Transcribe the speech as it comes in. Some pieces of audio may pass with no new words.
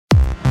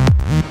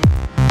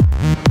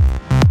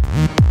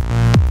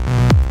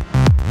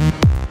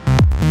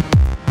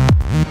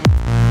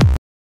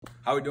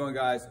How we doing,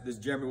 guys? This is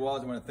Jeremy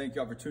Walls. I want to thank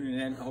y'all for tuning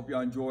in. I hope y'all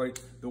enjoyed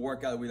the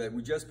workout that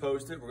we just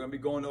posted. We're going to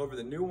be going over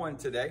the new one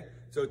today.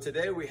 So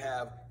today we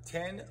have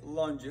 10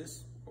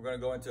 lunges. We're going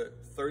to go into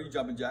 30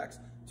 jumping jacks,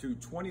 to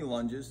 20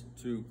 lunges,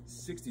 to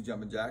 60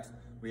 jumping jacks.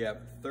 We have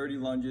 30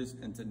 lunges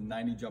into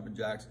 90 jumping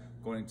jacks,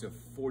 going into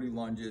 40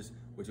 lunges,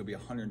 which will be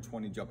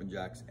 120 jumping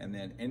jacks, and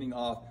then ending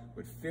off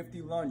with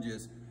 50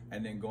 lunges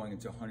and then going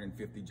into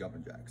 150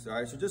 jumping jacks. All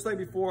right, so just like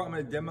before, I'm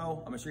gonna demo,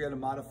 I'm gonna show you how to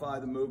modify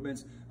the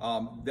movements.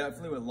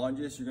 Definitely with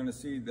lunges, you're gonna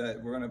see that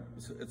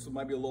it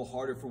might be a little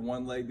harder for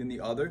one leg than the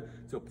other,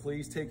 so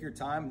please take your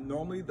time.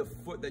 Normally the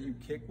foot that you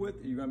kick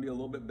with, you're gonna be a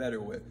little bit better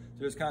with.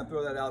 So just kind of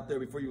throw that out there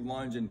before you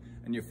lunge and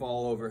you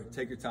fall over,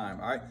 take your time,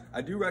 all right?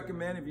 I do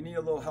recommend if you need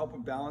a little help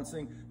with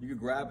balancing, you could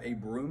grab a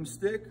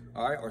broomstick,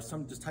 all right, or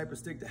some just type of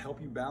stick to help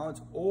you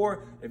balance,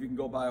 or if you can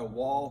go by a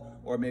wall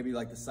or maybe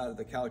like the side of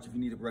the couch if you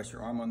need to rest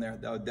your arm on there,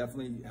 that would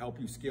definitely help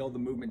you scale the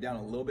movement down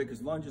a little bit,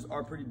 because lunges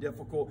are pretty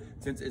difficult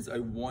since it's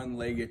a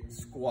one-legged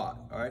squat,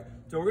 all right?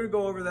 So we're gonna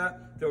go over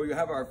that. So we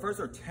have our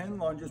 10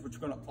 lunges,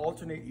 which we're gonna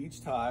alternate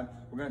each time.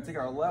 We're gonna take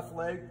our left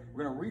leg,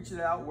 we're gonna reach it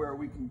out where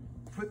we can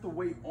put the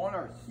weight on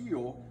our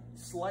heel,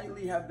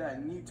 slightly have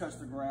that knee touch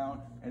the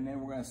ground, and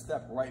then we're gonna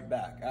step right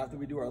back. After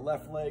we do our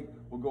left leg,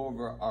 we'll go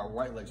over our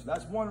right leg. So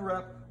that's 1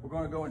 rep. We're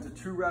gonna go into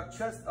 2 reps,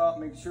 chest up,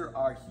 make sure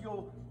our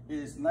heel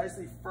is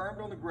nicely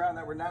firmed on the ground,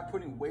 that we're not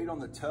putting weight on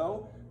the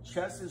toe.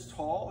 Chest is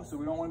tall, so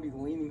we don't want to be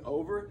leaning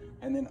over,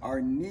 and then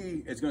our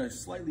knee is going to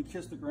slightly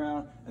kiss the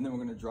ground, and then we're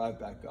going to drive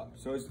back up.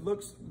 So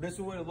this is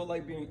what it look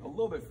like being a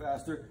little bit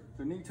faster.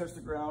 So knee touch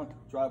the ground,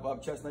 drive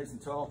up, chest nice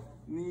and tall,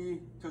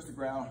 knee touch the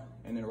ground,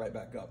 and then right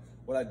back up.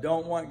 What I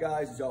don't want,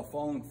 guys, is y'all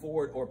falling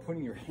forward or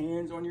putting your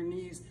hands on your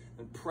knees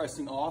and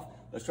pressing off.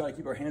 Let's try to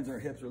keep our hands on our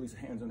hips, or at least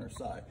hands on our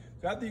side.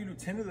 So after you do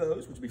 10 of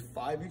those, which will be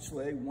 5 each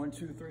leg, 1,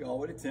 2, 3, all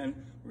the way to 10,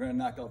 we're gonna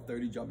knock out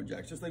 30 jumping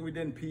jacks. Just like we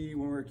did in PE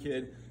when we were a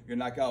kid. You're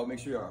gonna knock out, make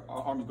sure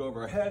our arms go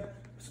over our head,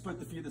 split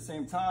the feet at the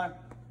same time.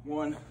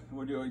 1,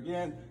 we'll do it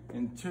again,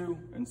 and 2,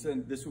 and so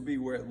this will be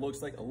where it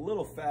looks like a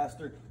little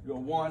faster. You go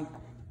 1,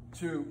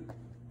 2,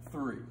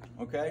 3,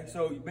 okay?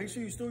 So make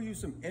sure you still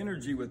use some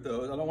energy with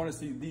those. I don't wanna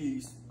see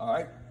these, all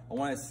right? I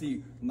wanna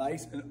see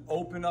nice and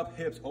open up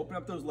hips, open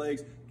up those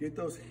legs, get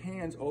those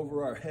hands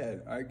over our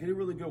head, all right? Get a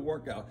really good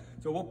workout.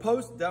 So we'll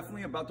post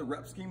definitely about the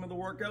rep scheme of the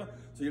workout,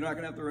 so you're not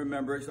gonna have to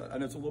remember it. I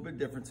know it's a little bit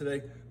different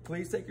today.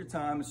 Please take your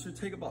time. It should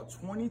take about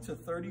 20 to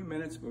 30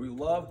 minutes, but we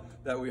love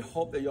that. We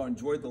hope that y'all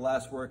enjoyed the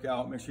last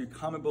workout. Make sure you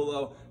comment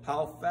below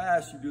how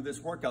fast you do this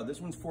workout.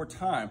 This one's for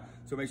time,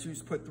 so make sure you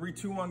just put 3,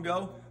 2, 1,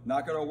 go,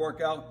 knock out our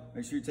workout.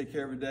 Make sure you take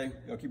care of your day.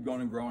 Y'all keep going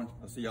and growing.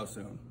 I'll see y'all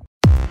soon.